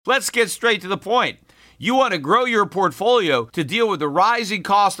Let's get straight to the point. You want to grow your portfolio to deal with the rising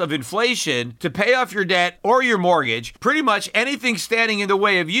cost of inflation, to pay off your debt or your mortgage, pretty much anything standing in the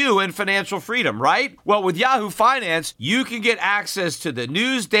way of you and financial freedom, right? Well, with Yahoo Finance, you can get access to the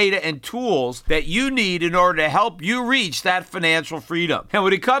news, data, and tools that you need in order to help you reach that financial freedom. And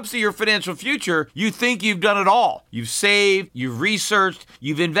when it comes to your financial future, you think you've done it all. You've saved, you've researched,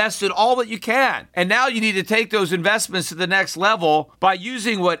 you've invested all that you can. And now you need to take those investments to the next level by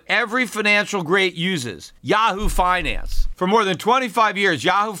using what every financial great uses. Yahoo Finance. For more than 25 years,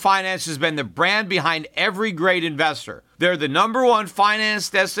 Yahoo Finance has been the brand behind every great investor. They're the #1 finance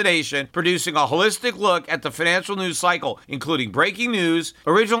destination, producing a holistic look at the financial news cycle, including breaking news,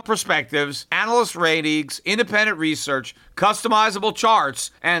 original perspectives, analyst ratings, independent research, customizable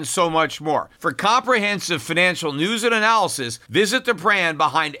charts, and so much more. For comprehensive financial news and analysis, visit the brand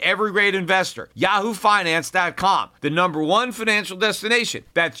behind every great investor, yahoofinance.com, the #1 financial destination.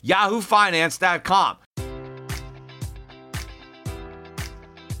 That's yahoofinance.com.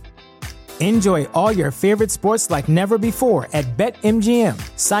 Enjoy all your favorite sports like never before at BetMGM.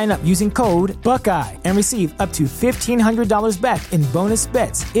 Sign up using code Buckeye and receive up to $1,500 back in bonus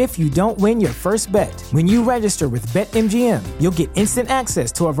bets if you don't win your first bet. When you register with BetMGM, you'll get instant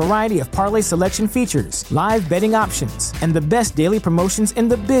access to a variety of parlay selection features, live betting options, and the best daily promotions in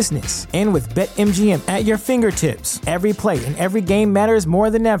the business. And with BetMGM at your fingertips, every play and every game matters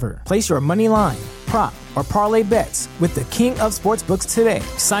more than ever. Place your money line, prop, or parlay bets with the king of sportsbooks today.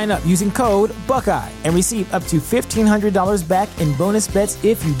 Sign up using code Buckeye and receive up to $1,500 back in bonus bets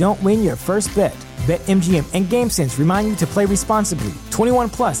if you don't win your first bet. BetMGM and GameSense remind you to play responsibly. 21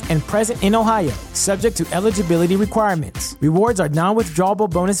 plus and present in Ohio, subject to eligibility requirements. Rewards are non-withdrawable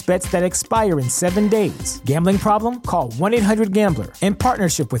bonus bets that expire in 7 days. Gambling problem? Call 1-800-GAMBLER. In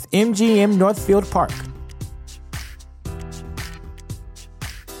partnership with MGM Northfield Park.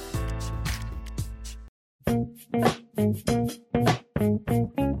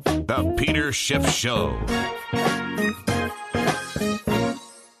 The Peter Schiff Show.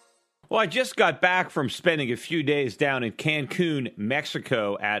 Well, I just got back from spending a few days down in Cancun,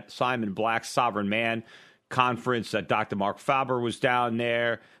 Mexico at Simon Black's Sovereign Man conference. Dr. Mark Faber was down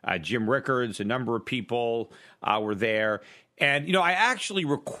there. Jim Rickards, a number of people were there. And, you know, I actually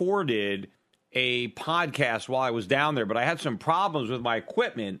recorded a podcast while I was down there, but I had some problems with my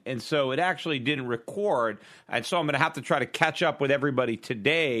equipment, and so it actually didn't record. And so I'm going to have to try to catch up with everybody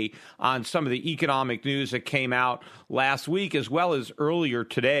today on some of the economic news that came out last week as well as earlier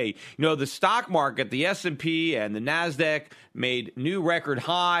today. You know, the stock market, the S&P and the NASDAQ made new record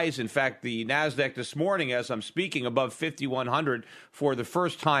highs. In fact, the NASDAQ this morning, as I'm speaking, above 5,100 for the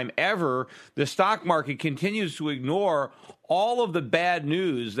first time ever. The stock market continues to ignore all of the bad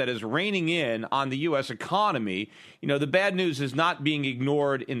news that is raining in on the U.S. economy. You know, the bad news is not being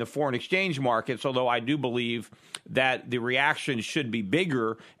ignored in the foreign exchange markets, although I do believe that the reaction should be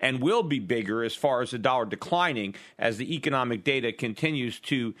bigger and will be bigger as far as the dollar declining as the economic data continues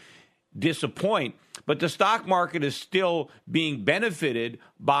to disappoint. But the stock market is still being benefited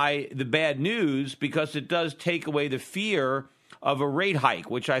by the bad news because it does take away the fear of a rate hike,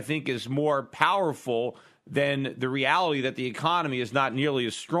 which I think is more powerful than the reality that the economy is not nearly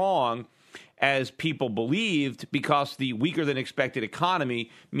as strong as people believed, because the weaker than expected economy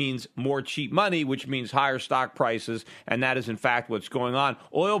means more cheap money, which means higher stock prices, and that is in fact what's going on.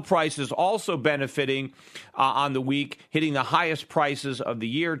 Oil prices also benefiting on the week, hitting the highest prices of the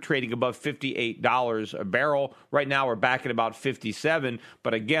year, trading above $58 a barrel. Right now we're back at about 57,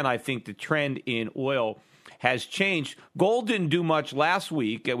 but again, I think the trend in oil has changed. Gold didn't do much last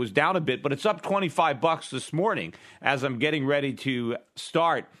week. It was down a bit, but it's up $25 this morning as I'm getting ready to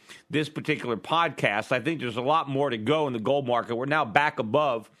start this particular podcast. I think there's a lot more to go in the gold market. We're now back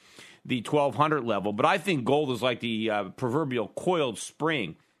above the 1,200 level, but I think gold is like the proverbial coiled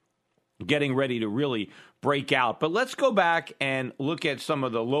spring getting ready to really break out. But let's go back and look at some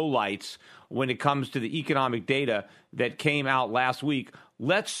of the lowlights when it comes to the economic data that came out last week.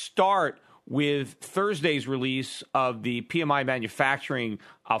 Let's start with Thursday's release of the PMI Manufacturing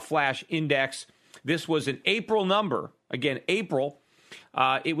Flash Index. This was an April number. Again, April.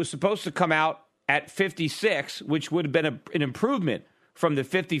 It was supposed to come out at 56, which would have been an improvement from the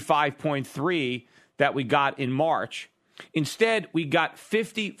 55.3 that we got in March. Instead, we got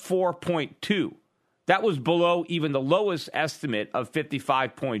 54.2. That was below even the lowest estimate of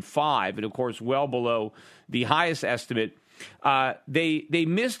 55.5, and of course, well below the highest estimate. They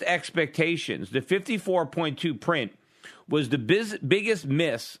missed expectations. The 54.2 print was the biggest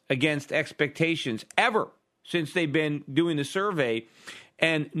miss against expectations ever since they've been doing the survey.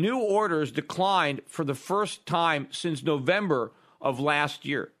 And new orders declined for the first time since November of last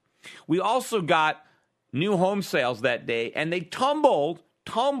year. We also got new home sales that day, and they tumbled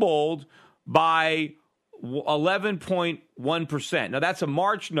by 11.1%. Now, that's a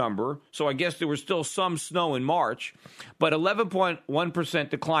March number, so I guess there was still some snow in March, but 11.1%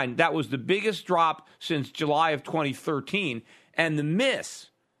 decline. That was the biggest drop since July of 2013. And the miss,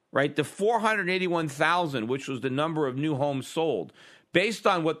 right, the 481,000, which was the number of new homes sold, based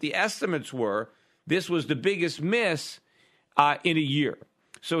on what the estimates were, this was the biggest miss in a year.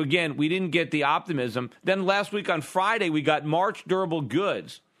 So, again, we didn't get the optimism. Then last week on Friday, we got March durable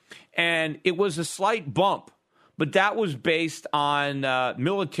goods, and it was a slight bump, but that was based on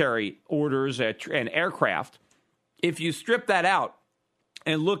military orders and aircraft. If you strip that out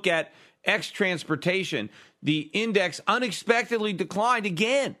and look at transportation, the index unexpectedly declined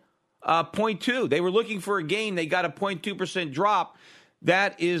again, 0.2. They were looking for a gain. They got a 0.2% drop.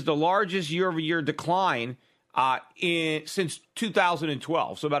 That is the largest year-over-year decline since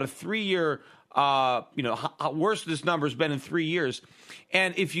 2012. So about a 3-year, worst this number has been in 3 years.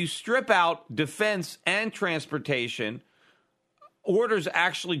 And if you strip out defense and transportation, orders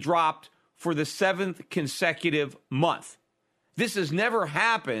actually dropped for the 7th consecutive month. This has never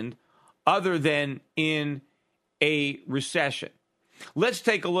happened other than in a recession. Let's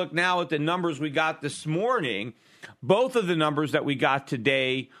take a look now at the numbers we got this morning. Both of the numbers that we got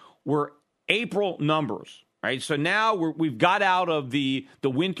today were April numbers, right? So now we've got out of the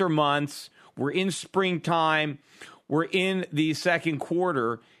winter months. We're in springtime. We're in the second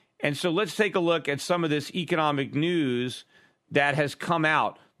quarter. And so let's take a look at some of this economic news that has come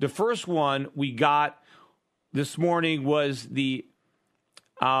out. The first one we got this morning was the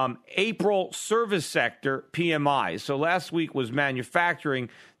April service sector PMI. So last week was manufacturing.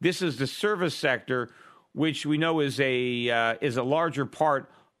 This is the service sector, which we know is a larger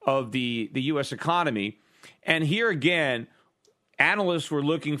part of the U.S. economy. And here again, analysts were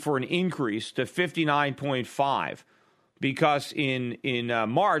looking for an increase to 59.5 because in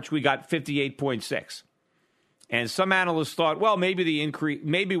March we got 58.6. And some analysts thought, well,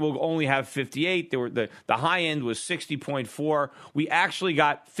 maybe we'll only have 58. The high end was 60.4. We actually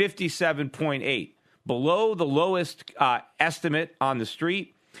got 57.8, below the lowest estimate on the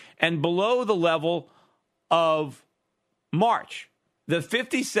street and below the level of March. The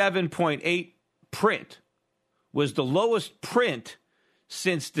 57.8 print was the lowest print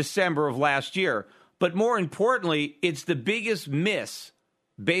since December of last year. But more importantly, it's the biggest miss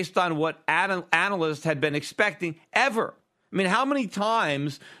based on what analysts had been expecting ever. I mean, how many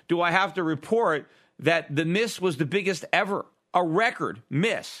times do I have to report that the miss was the biggest ever, a record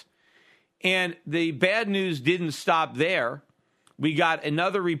miss? And the bad news didn't stop there. We got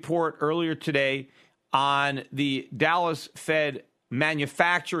another report earlier today on the Dallas Fed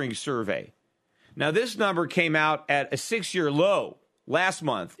manufacturing survey. Now, this number came out at a 6-year low last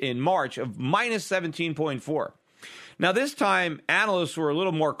month in March of minus 17.4. Now, this time, analysts were a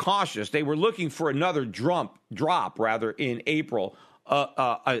little more cautious. They were looking for another drop in April,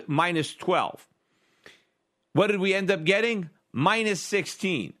 minus 12. What did we end up getting? Minus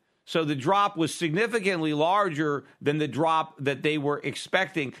 16. So the drop was significantly larger than the drop that they were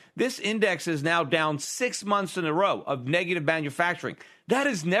expecting. This index is now down 6 months in a row of negative manufacturing. That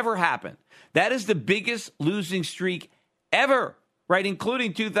has never happened. That is the biggest losing streak ever, right,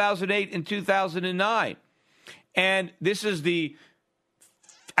 including 2008 and 2009. And this is the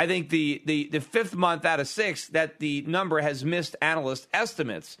fifth month out of 6 that the number has missed analyst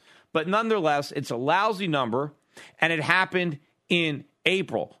estimates. But nonetheless, it's a lousy number, and it happened in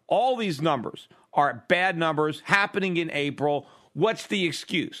April. All these numbers are bad numbers happening in April. What's the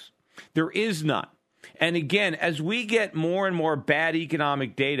excuse? There is none. And again, as we get more and more bad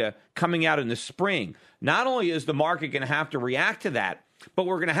economic data coming out in the spring, not only is the market going to have to react to that, but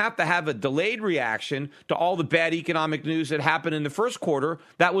we're going to have a delayed reaction to all the bad economic news that happened in the first quarter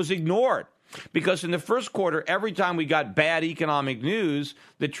that was ignored. Because in the first quarter, every time we got bad economic news,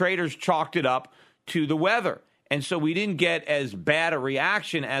 the traders chalked it up to the weather. And so we didn't get as bad a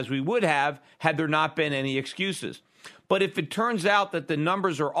reaction as we would have had there not been any excuses. But if it turns out that the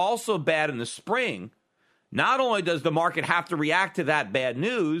numbers are also bad in the spring, not only does the market have to react to that bad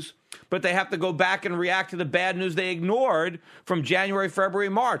news, but they have to go back and react to the bad news they ignored from January, February,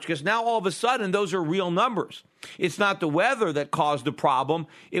 March, because now all of a sudden those are real numbers. It's not the weather that caused the problem.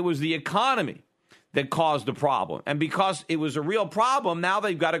 It was the economy that caused the problem. And because it was a real problem, now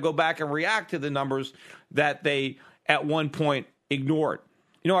they've got to go back and react to the numbers that they at one point ignored.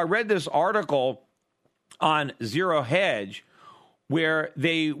 You know, I read this article on Zero Hedge where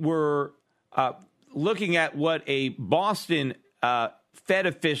they were looking at what a Boston Fed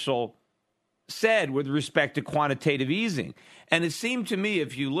official said with respect to quantitative easing. And it seemed to me,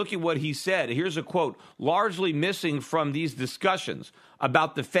 if you look at what he said, here's a quote, largely missing from these discussions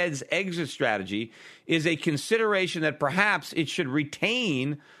about the Fed's exit strategy is a consideration that perhaps it should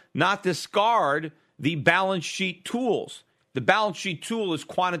retain, not discard, the balance sheet tools. The balance sheet tool is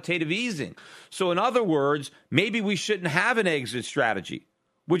quantitative easing. So in other words, maybe we shouldn't have an exit strategy,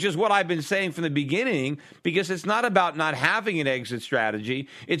 which is what I've been saying from the beginning, because it's not about not having an exit strategy.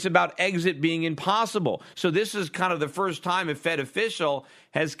 It's about exit being impossible. So this is kind of the first time a Fed official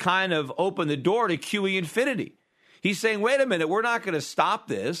has kind of opened the door to QE infinity. He's saying, wait a minute, we're not going to stop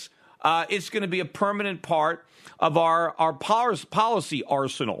this. It's going to be a permanent part of our policy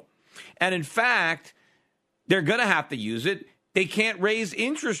arsenal. And in fact, they're going to have to use it. They can't raise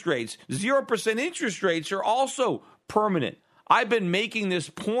interest rates. 0% interest rates are also permanent. I've been making this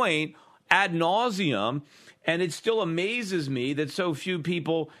point ad nauseum, and it still amazes me that so few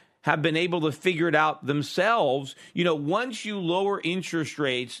people have been able to figure it out themselves. You know, once you lower interest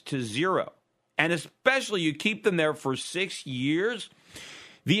rates to zero, and especially you keep them there for 6 years,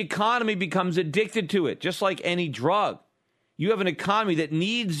 the economy becomes addicted to it, just like any drug. You have an economy that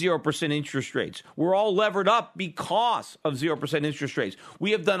needs 0% interest rates. We're all levered up because of 0% interest rates.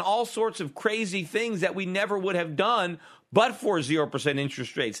 We have done all sorts of crazy things that we never would have done but for 0%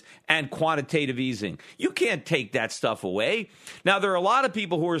 interest rates and quantitative easing. You can't take that stuff away. Now, there are a lot of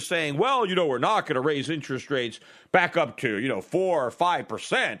people who are saying, well, you know, we're not going to raise interest rates back up to, 4 or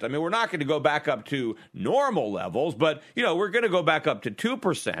 5%. I mean, we're not going to go back up to normal levels, but, we're going to go back up to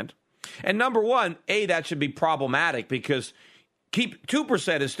 2%. And number one, that should be problematic because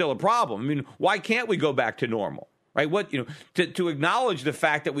 2% is still a problem. I mean, why can't we go back to normal? Right? To acknowledge the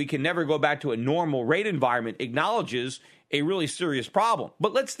fact that we can never go back to a normal rate environment acknowledges a really serious problem.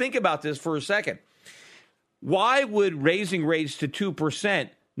 But let's think about this for a second. Why would raising rates to 2%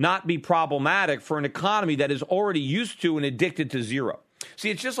 not be problematic for an economy that is already used to and addicted to zero? See,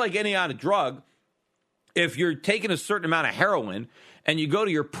 it's just like any kind of drug. If you're taking a certain amount of heroin and you go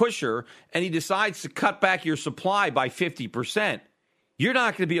to your pusher and he decides to cut back your supply by 50%, you're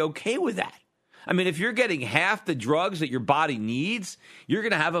not going to be okay with that. I mean, if you're getting half the drugs that your body needs, you're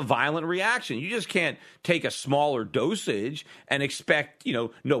going to have a violent reaction. You just can't take a smaller dosage and expect,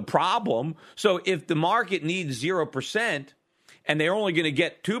 no problem. So if the market needs 0% and they're only going to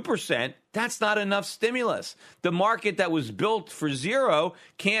get 2%, that's not enough stimulus. The market that was built for 0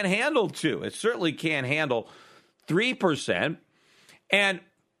 can't handle 2. It certainly can't handle 3%. And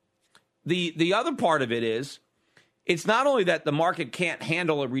the other part of it is, it's not only that the market can't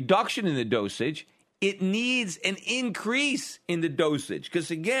handle a reduction in the dosage, it needs an increase in the dosage. Because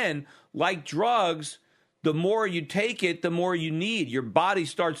again, like drugs, the more you take it, the more you need. Your body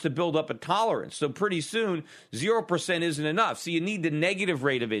starts to build up a tolerance. So pretty soon, 0% isn't enough. So you need the negative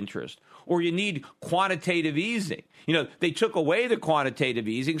rate of interest, or you need quantitative easing. They took away the quantitative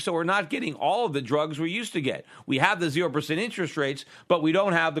easing, so we're not getting all of the drugs we used to get. We have the 0% interest rates, but we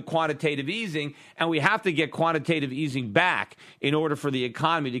don't have the quantitative easing, and we have to get quantitative easing back in order for the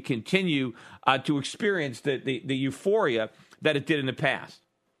economy to continue to experience the euphoria that it did in the past.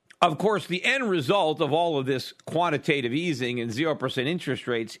 Of course, the end result of all of this quantitative easing and 0% interest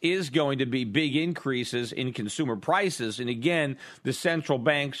rates is going to be big increases in consumer prices. And again, the central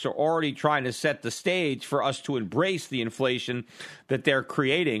banks are already trying to set the stage for us to embrace the inflation that they're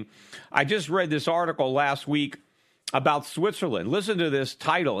creating. I just read this article last week about Switzerland. Listen to this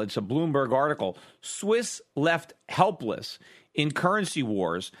title. It's a Bloomberg article. Swiss left helpless in currency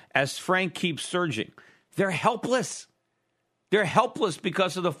wars as franc keeps surging. They're helpless. They're helpless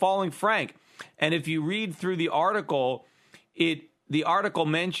because of the falling franc. And if you read through the article, the article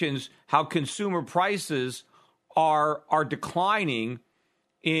mentions how consumer prices are declining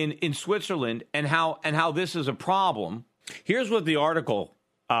in Switzerland and how this is a problem. Here's what the article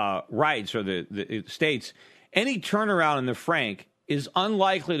writes, or the states: any turnaround in the franc is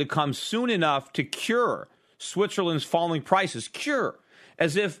unlikely to come soon enough to cure Switzerland's falling prices. Cure,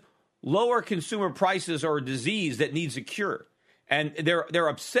 as if lower consumer prices are a disease that needs a cure. And they're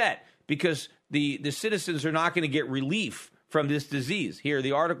upset because the citizens are not going to get relief from this disease. Here,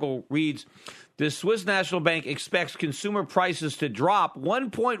 the article reads, the Swiss National Bank expects consumer prices to drop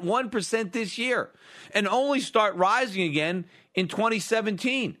 1.1% this year and only start rising again in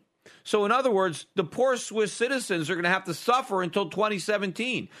 2017. So in other words, the poor Swiss citizens are going to have to suffer until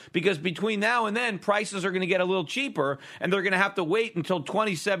 2017 because between now and then, prices are going to get a little cheaper and they're going to have to wait until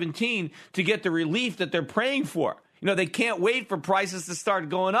 2017 to get the relief that they're praying for. They can't wait for prices to start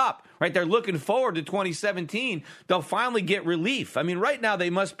going up, right? They're looking forward to 2017. They'll finally get relief. I mean, right now they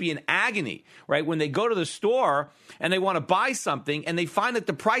must be in agony, right? When they go to the store and they want to buy something and they find that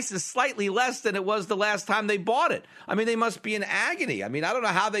the price is slightly less than it was the last time they bought it. I mean, they must be in agony. I mean, I don't know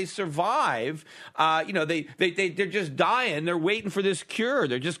how they survive. They're just dying. They're waiting for this cure.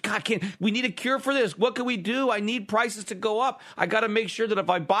 They're just, God, we need a cure for this. What can we do? I need prices to go up. I got to make sure that if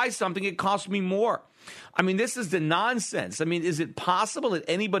I buy something, it costs me more. I mean, this is the nonsense. I mean, is it possible that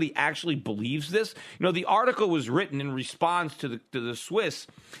anybody actually believes this? The article was written in response to the Swiss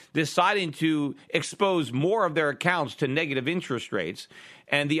deciding to expose more of their accounts to negative interest rates.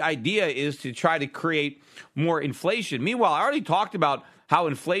 And the idea is to try to create more inflation. Meanwhile, I already talked about how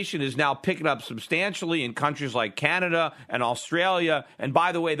inflation is now picking up substantially in countries like Canada and Australia. And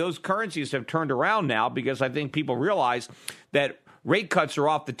by the way, those currencies have turned around now because I think people realize that rate cuts are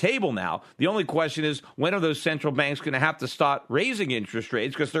off the table now. The only question is, when are those central banks going to have to start raising interest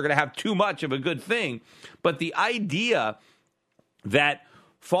rates because they're going to have too much of a good thing? But the idea that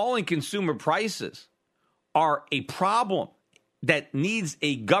falling consumer prices are a problem that needs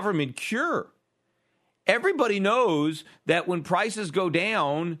a government cure. Everybody knows that when prices go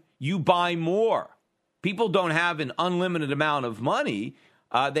down, you buy more. People don't have an unlimited amount of money.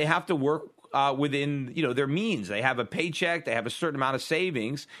 They have to work within their means. They have a paycheck, they have a certain amount of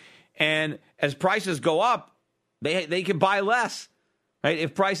savings, and as prices go up, they can buy less. Right?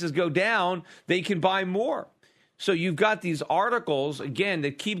 If prices go down, they can buy more. So you've got these articles again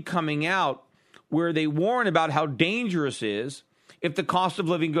that keep coming out where they warn about how dangerous it is if the cost of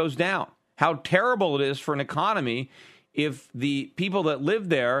living goes down, how terrible it is for an economy if the people that live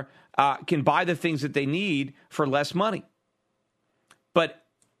there can buy the things that they need for less money. But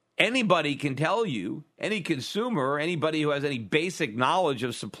anybody can tell you, any consumer, anybody who has any basic knowledge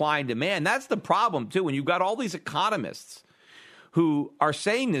of supply and demand, that's the problem, too. When you've got all these economists who are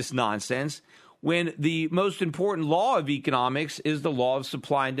saying this nonsense, when the most important law of economics is the law of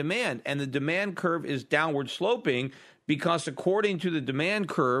supply and demand, and the demand curve is downward sloping because according to the demand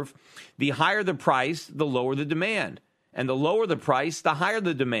curve, the higher the price, the lower the demand. And the lower the price, the higher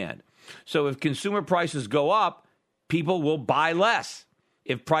the demand. So if consumer prices go up, people will buy less.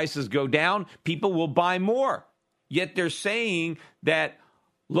 If prices go down, people will buy more. Yet they're saying that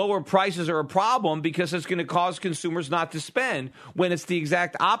lower prices are a problem because it's going to cause consumers not to spend, when it's the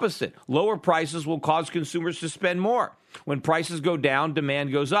exact opposite. Lower prices will cause consumers to spend more. When prices go down,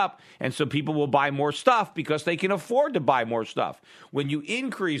 demand goes up, and so people will buy more stuff because they can afford to buy more stuff. When you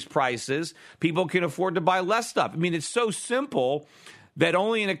increase prices, people can afford to buy less stuff. I mean, it's so simple that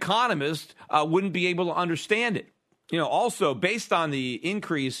only an economist wouldn't be able to understand it. Also, based on the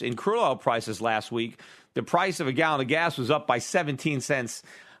increase in crude oil prices last week, the price of a gallon of gas was up by 17 cents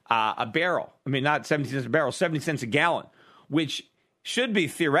a barrel. I mean, not 17 cents a barrel, 70 cents a gallon, which should be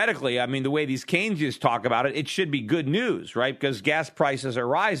theoretically, I mean, the way these Keynesians talk about it, it should be good news, right? Because gas prices are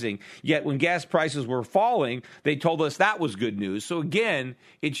rising. Yet when gas prices were falling, they told us that was good news. So again,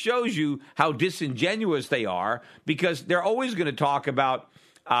 it shows you how disingenuous they are, because they're always going to talk about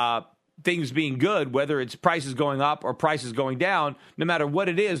things being good, whether it's prices going up or prices going down. No matter what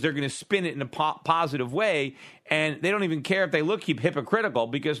it is, they're going to spin it in a positive way, and they don't even care if they look hypocritical,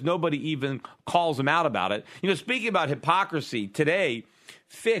 because nobody even calls them out about it. Speaking about hypocrisy, today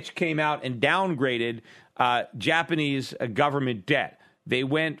Fitch came out and downgraded Japanese government debt. They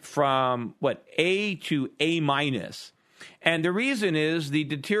went from A to A-, and the reason is the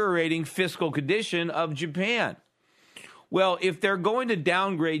deteriorating fiscal condition of Japan. Well, if they're going to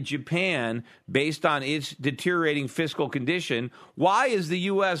downgrade Japan based on its deteriorating fiscal condition, why is the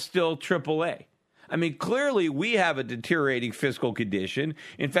U.S. still AAA? I mean, clearly we have a deteriorating fiscal condition.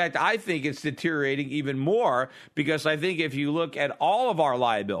 In fact, I think it's deteriorating even more, because I think if you look at all of our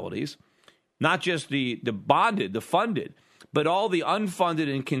liabilities, not just the bonded, the funded, but all the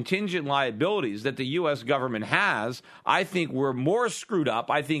unfunded and contingent liabilities that the U.S. government has, I think we're more screwed up.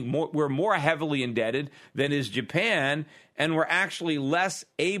 I think we're more heavily indebted than is Japan, and we're actually less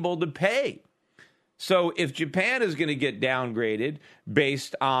able to pay. So if Japan is going to get downgraded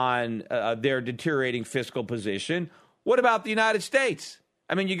based on their deteriorating fiscal position, what about the United States?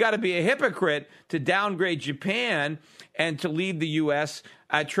 I mean, you got to be a hypocrite to downgrade Japan and to leave the U.S.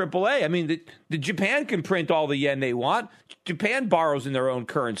 at AAA. I mean, the Japan can print all the yen they want. Japan borrows in their own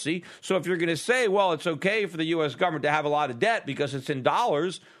currency. So if you're going to say, well, it's okay for the U.S. government to have a lot of debt because it's in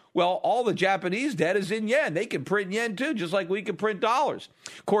dollars, well, all the Japanese debt is in yen. They can print yen too, just like we can print dollars.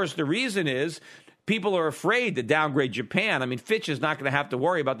 Of course, the reason is people are afraid to downgrade Japan. I mean, Fitch is not going to have to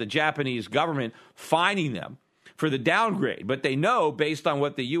worry about the Japanese government fining them for the downgrade. But they know, based on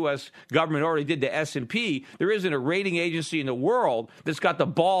what the U.S. government already did to S&P, there isn't a rating agency in the world that's got the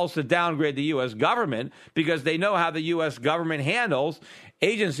balls to downgrade the U.S. government, because they know how the U.S. government handles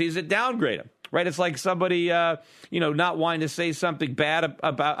agencies that downgrade them. Right? It's like somebody, not wanting to say something bad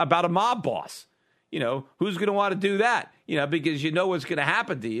about a mob boss. Who's going to want to do that? Because you know what's going to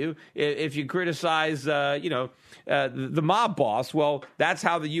happen to you if you criticize, the mob boss. Well, that's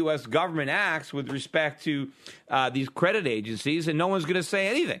how the U.S. government acts with respect to these credit agencies, and no one's going to say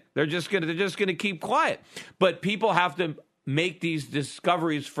anything. They're just going to keep quiet. But people have to make these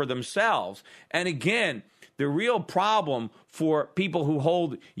discoveries for themselves. And again, the real problem for people who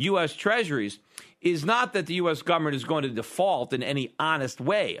hold U.S. treasuries is not that the U.S. government is going to default in any honest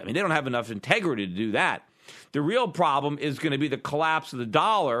way. I mean, they don't have enough integrity to do that. The real problem is going to be the collapse of the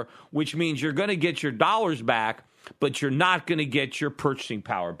dollar, which means you're going to get your dollars back, but you're not going to get your purchasing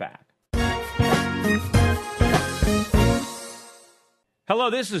power back.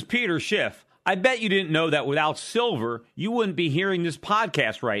 Hello, this is Peter Schiff. I bet you didn't know that without silver, you wouldn't be hearing this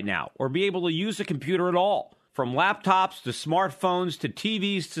podcast right now or be able to use a computer at all. From laptops to smartphones to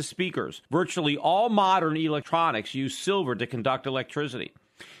TVs to speakers, virtually all modern electronics use silver to conduct electricity.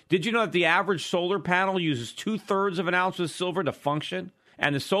 Did you know that the average solar panel uses 2/3 of an ounce of silver to function?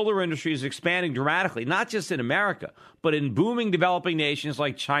 And the solar industry is expanding dramatically, not just in America, but in booming developing nations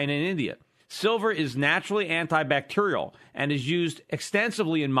like China and India. Silver is naturally antibacterial and is used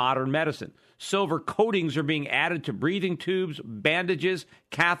extensively in modern medicine. Silver coatings are being added to breathing tubes, bandages,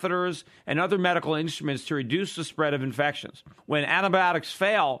 catheters, and other medical instruments to reduce the spread of infections. When antibiotics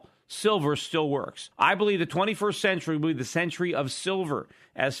fail, silver still works. I believe the 21st century will be the century of silver.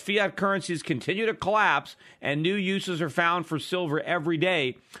 As fiat currencies continue to collapse and new uses are found for silver every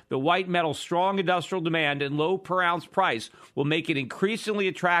day, the white metal's strong industrial demand and low per ounce price will make it increasingly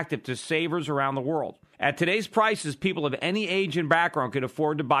attractive to savers around the world. At today's prices, people of any age and background can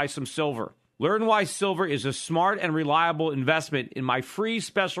afford to buy some silver. Learn why silver is a smart and reliable investment in my free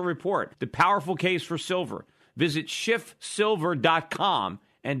special report, The Powerful Case for Silver. Visit SchiffSilver.com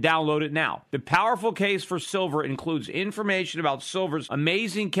and download it now. The Powerful Case for Silver includes information about silver's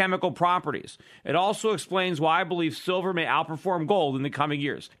amazing chemical properties. It also explains why I believe silver may outperform gold in the coming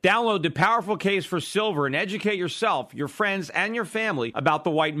years. Download The Powerful Case for Silver and educate yourself, your friends, and your family about the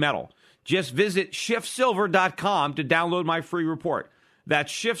white metal. Just visit SchiffSilver.com to download my free report.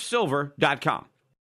 That's SchiffSilver.com.